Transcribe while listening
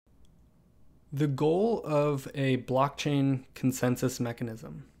The goal of a blockchain consensus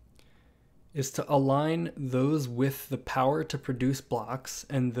mechanism is to align those with the power to produce blocks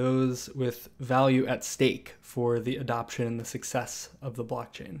and those with value at stake for the adoption and the success of the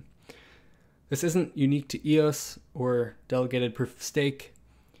blockchain. This isn't unique to EOS or delegated proof of stake.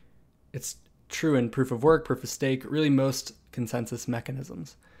 It's true in proof of work, proof of stake, really most consensus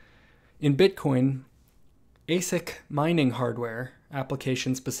mechanisms. In Bitcoin, ASIC mining hardware,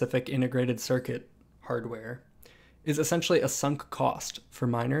 application-specific integrated circuit hardware, is essentially a sunk cost for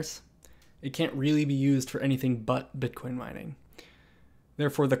miners. It can't really be used for anything but Bitcoin mining.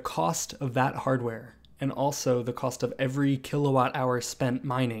 Therefore, the cost of that hardware, and also the cost of every kilowatt hour spent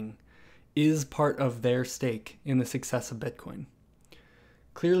mining, is part of their stake in the success of Bitcoin.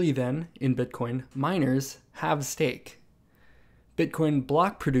 Clearly then, in Bitcoin, miners have stake. Bitcoin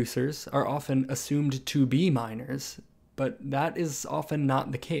block producers are often assumed to be miners, but that is often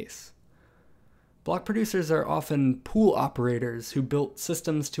not the case. Block producers are often pool operators who built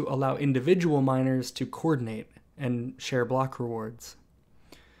systems to allow individual miners to coordinate and share block rewards.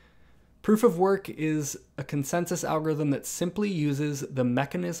 Proof of work is a consensus algorithm that simply uses the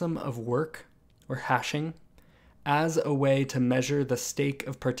mechanism of work, or hashing, as a way to measure the stake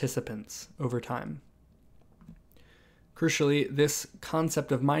of participants over time. Crucially, this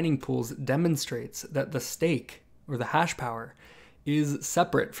concept of mining pools demonstrates that the stake, or the hash power, is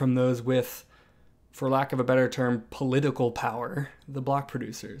separate from those with, for lack of a better term, political power, the block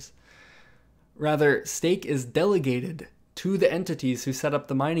producers. Rather, stake is delegated to the entities who set up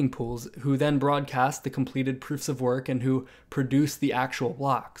the mining pools, who then broadcast the completed proofs of work and who produce the actual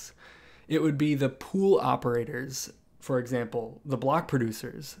blocks. It would be the pool operators, for example, the block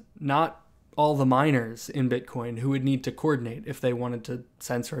producers, not all the miners in Bitcoin who would need to coordinate if they wanted to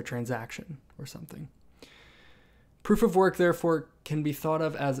censor a transaction or something. Proof of work, therefore, can be thought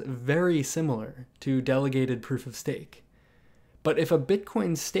of as very similar to delegated proof of stake. But if a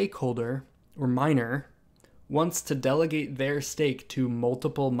Bitcoin stakeholder, or miner, wants to delegate their stake to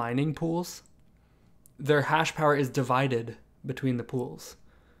multiple mining pools, their hash power is divided between the pools.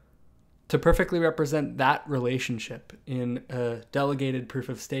 To perfectly represent that relationship in a delegated proof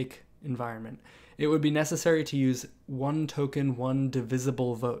of stake environment, it would be necessary to use one token, one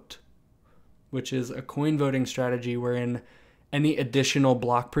divisible vote, which is a coin voting strategy wherein any additional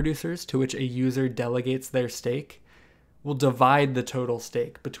block producers to which a user delegates their stake will divide the total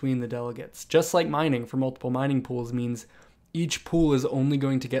stake between the delegates. Just like mining for multiple mining pools means each pool is only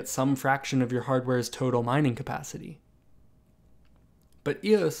going to get some fraction of your hardware's total mining capacity. But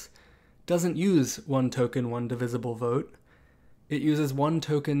EOS doesn't use one token, one divisible vote. It uses one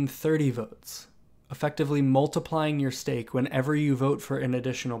token, 30 votes, effectively multiplying your stake whenever you vote for an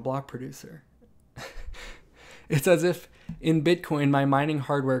additional block producer. It's as if in Bitcoin my mining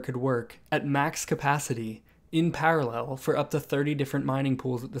hardware could work at max capacity in parallel for up to 30 different mining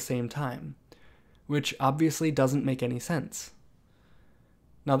pools at the same time, which obviously doesn't make any sense.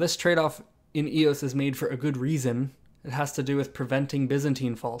 Now, this trade-off in EOS is made for a good reason. It has to do with preventing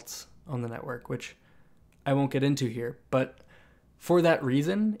Byzantine faults on the network, which I won't get into here, but for that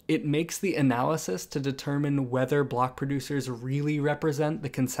reason, it makes the analysis to determine whether block producers really represent the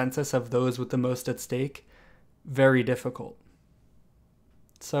consensus of those with the most at stake very difficult.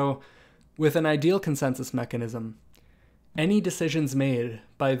 So, with an ideal consensus mechanism, any decisions made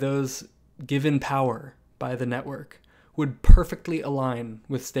by those given power by the network would perfectly align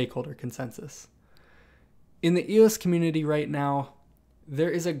with stakeholder consensus. In the EOS community right now, there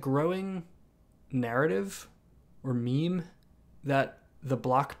is a growing narrative or meme that the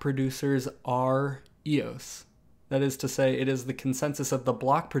block producers are EOS. That is to say, it is the consensus of the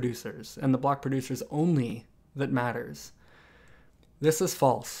block producers and the block producers only that matters. This is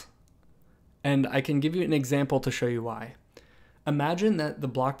false. And I can give you an example to show you why. Imagine that the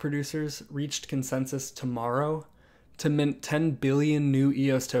block producers reached consensus tomorrow to mint 10 billion new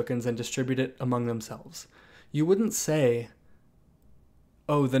EOS tokens and distribute it among themselves. You wouldn't say,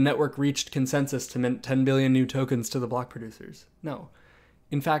 oh, the network reached consensus to mint 10 billion new tokens to the block producers. No.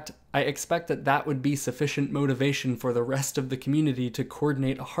 In fact, I expect that that would be sufficient motivation for the rest of the community to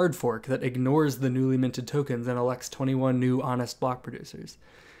coordinate a hard fork that ignores the newly minted tokens and elects 21 new honest block producers.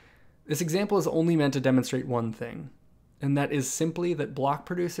 This example is only meant to demonstrate one thing, and that is simply that block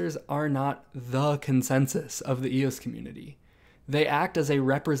producers are not the consensus of the EOS community. They act as a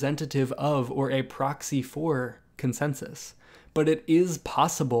representative of or a proxy for consensus, but it is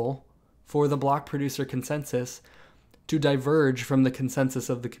possible for the block producer consensus to diverge from the consensus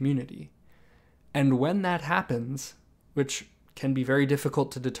of the community. And when that happens, which can be very difficult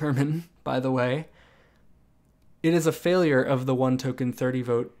to determine, by the way, it is a failure of the one token 30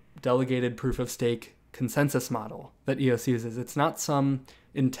 vote delegated proof of stake consensus model that EOS uses. It's not some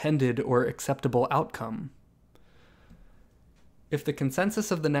intended or acceptable outcome. If the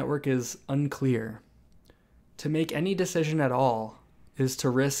consensus of the network is unclear, to make any decision at all is to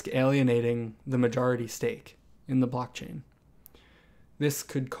risk alienating the majority stake in the blockchain. This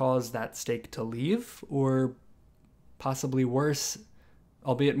could cause that stake to leave, or possibly worse,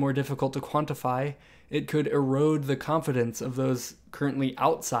 albeit more difficult to quantify, it could erode the confidence of those currently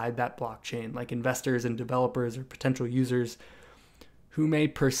outside that blockchain, like investors and developers or potential users, who may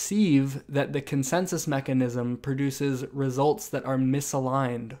perceive that the consensus mechanism produces results that are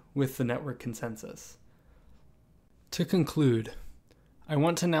misaligned with the network consensus. To conclude, I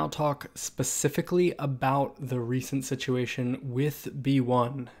want to now talk specifically about the recent situation with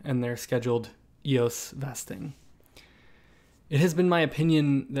B1 and their scheduled EOS vesting. It has been my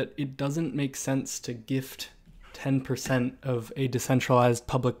opinion that it doesn't make sense to gift 10% of a decentralized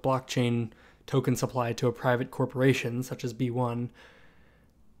public blockchain token supply to a private corporation, such as B1,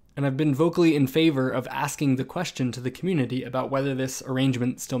 and I've been vocally in favor of asking the question to the community about whether this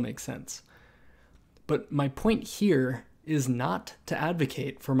arrangement still makes sense. But my point here is not to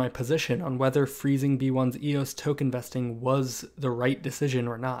advocate for my position on whether freezing B1's EOS token vesting was the right decision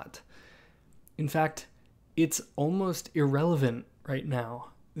or not. In fact, it's almost irrelevant right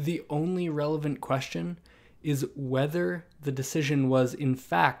now. The only relevant question is whether the decision was in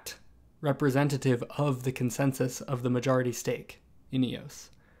fact representative of the consensus of the majority stake in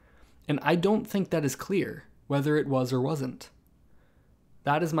EOS. And I don't think that is clear whether it was or wasn't.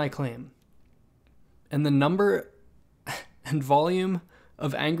 That is my claim. And the number and volume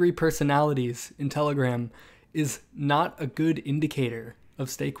of angry personalities in Telegram is not a good indicator of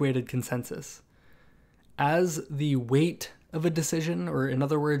stake-weighted consensus. As the weight of a decision, or in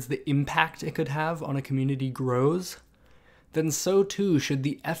other words, the impact it could have on a community grows, then so too should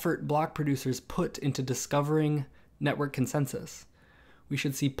the effort block producers put into discovering network consensus. We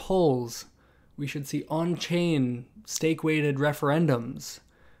should see polls. We should see on-chain stake-weighted referendums.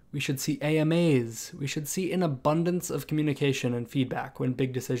 We should see AMAs. We should see an abundance of communication and feedback when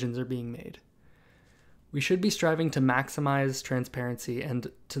big decisions are being made. We should be striving to maximize transparency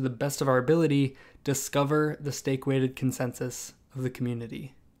and, to the best of our ability, discover the stake-weighted consensus of the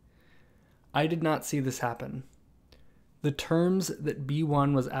community. I did not see this happen. The terms that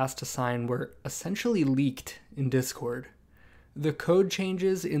B1 was asked to sign were essentially leaked in Discord. The code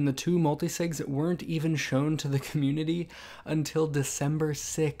changes in the two multisigs weren't even shown to the community until December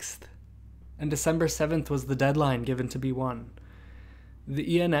 6th. And December 7th was the deadline given to B1.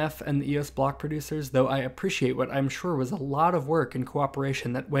 The ENF and the EOS block producers, though I appreciate what I'm sure was a lot of work and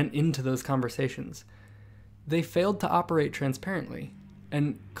cooperation that went into those conversations, they failed to operate transparently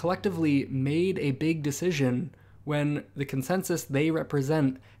and collectively made a big decision when the consensus they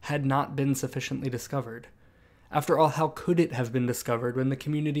represent had not been sufficiently discovered. After all, how could it have been discovered when the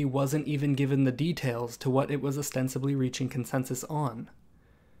community wasn't even given the details to what it was ostensibly reaching consensus on?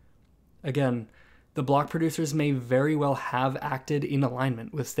 Again, the block producers may very well have acted in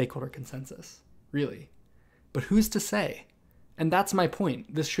alignment with stakeholder consensus, really. But who's to say? And that's my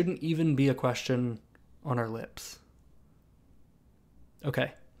point. This shouldn't even be a question on our lips.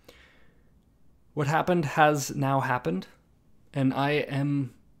 Okay. What happened has now happened, and I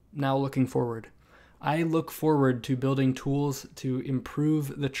am now looking forward. I look forward to building tools to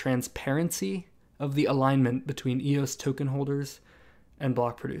improve the transparency of the alignment between EOS token holders and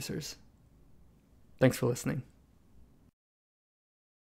block producers. Thanks for listening.